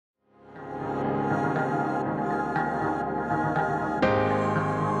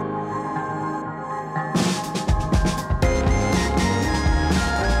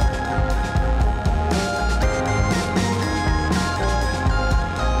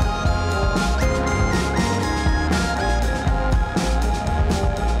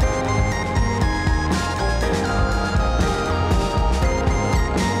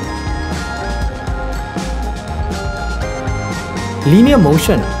Linear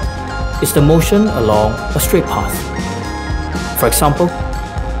motion is the motion along a straight path. For example,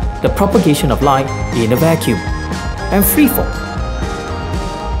 the propagation of light in a vacuum and freefall.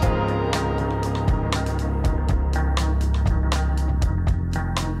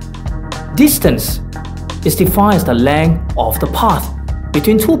 Distance is defined as the length of the path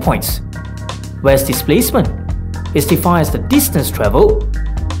between 2 points, whereas displacement is defined as the distance travelled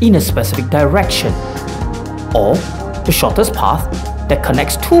in a specific direction, or the shortest path that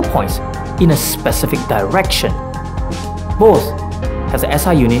connects 2 points in a specific direction. Both have the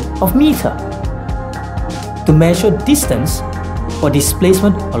SI unit of meter. To measure distance or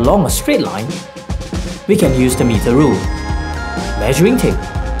displacement along a straight line, we can use the meter rule, measuring tape,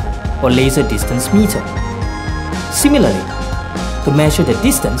 or laser distance meter. Similarly, to measure the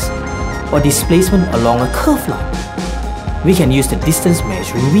distance or displacement along a curved line, we can use the distance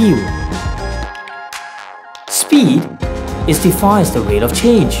measuring wheel. Speed is defined as the rate of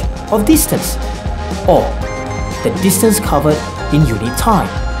change of distance, or the distance covered in unit time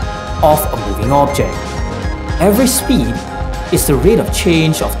of a moving object. Average speed is the rate of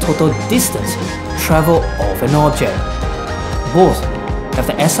change of total distance travelled of an object. Both have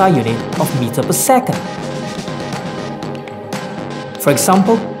the SI unit of meter per second. For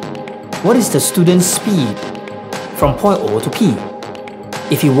example, what is the student's speed from point O to P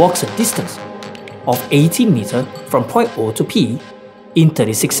if he walks a distance of 18 meters from point O to P in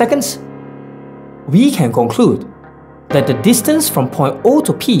 36 seconds? We can conclude that the distance from point O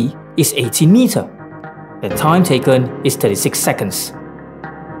to P is 18 meters. The time taken is 36 seconds.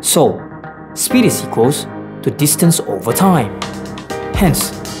 So, speed is equals to distance over time.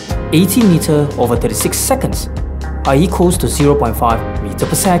 Hence, 18 meters over 36 seconds are equals to 0.5 meters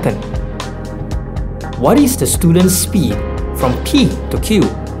per second. What is the student's speed from P to Q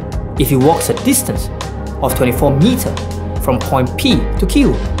if he walks a distance of 24 meters from point P to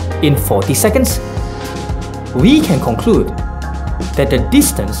Q in 40 seconds? We can conclude that the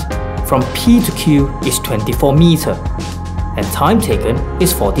distance from P to Q is 24 meters and time taken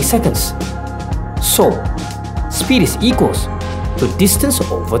is 40 seconds. So, speed is equals to distance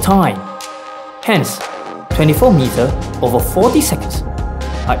over time. Hence, 24 meters over 40 seconds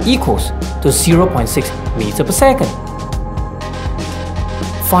are equals to 0.6 meters per second.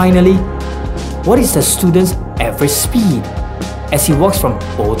 Finally, what is the student's average speed as he walks from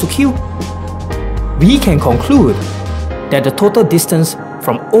O to Q? We can conclude that the total distance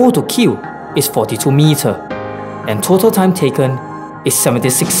from O to Q is 42 meters and total time taken is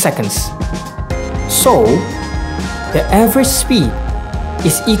 76 seconds. So, the average speed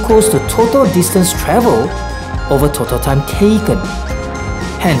is equals to total distance travelled over total time taken.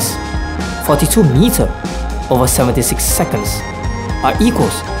 Hence, 42 meters over 76 seconds are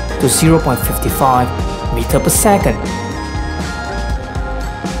equals to 0.55 meters per second.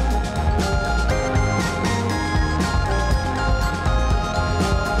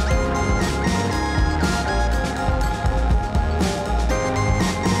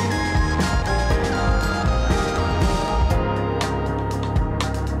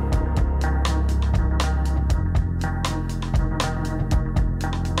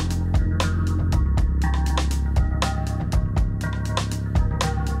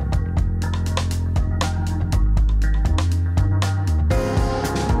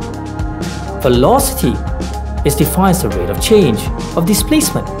 Velocity is defined as the rate of change of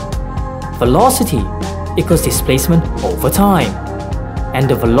displacement. Velocity equals displacement over time, and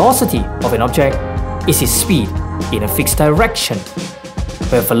the velocity of an object is its speed in a fixed direction,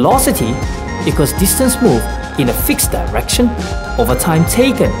 where velocity equals distance moved in a fixed direction over time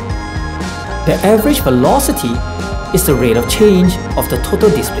taken. The average velocity is the rate of change of the total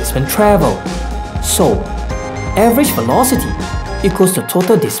displacement traveled. So, average velocity equals to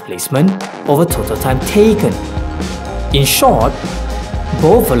total displacement over total time taken. In short,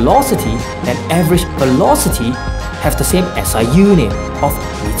 both velocity and average velocity have the same SI unit of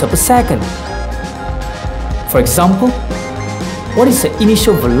meter per second. For example, what is the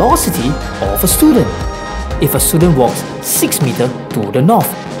initial velocity of a student if a student walks 6 meters to the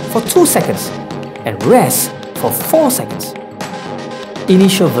north for 2 seconds and rests for 4 seconds?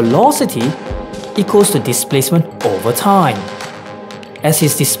 Initial velocity equals to displacement over time. As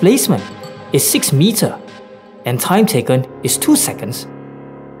his displacement is 6 meters and time taken is 2 seconds,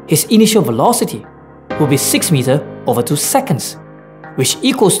 his initial velocity will be 6 meters over 2 seconds, which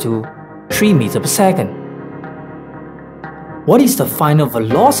equals to 3 meters per second. What is the final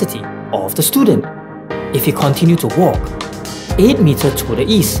velocity of the student if he continues to walk 8 meters to the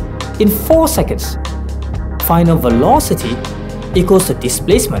east in 4 seconds? Final velocity equals the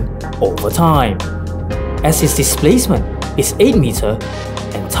displacement over time. As his displacement is 8 meter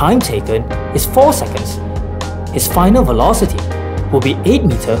and time taken is 4 seconds, his final velocity will be 8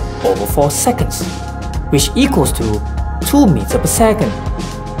 meter over 4 seconds, which equals to 2 meter per second.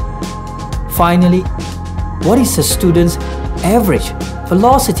 Finally, what is a student's average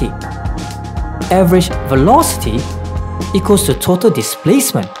velocity? Average velocity equals to total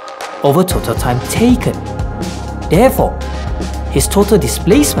displacement over total time taken. Therefore, his total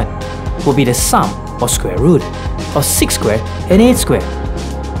displacement will be the sum or square root of 6 squared and 8 squared,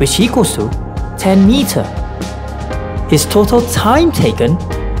 which equals to 10 meter. His total time taken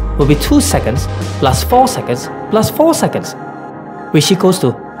will be 2 seconds plus 4 seconds plus 4 seconds, which equals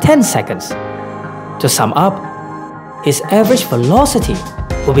to 10 seconds. To sum up, his average velocity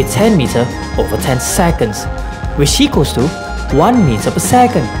will be 10 meter over 10 seconds, which equals to 1 meter per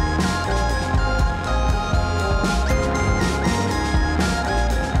second.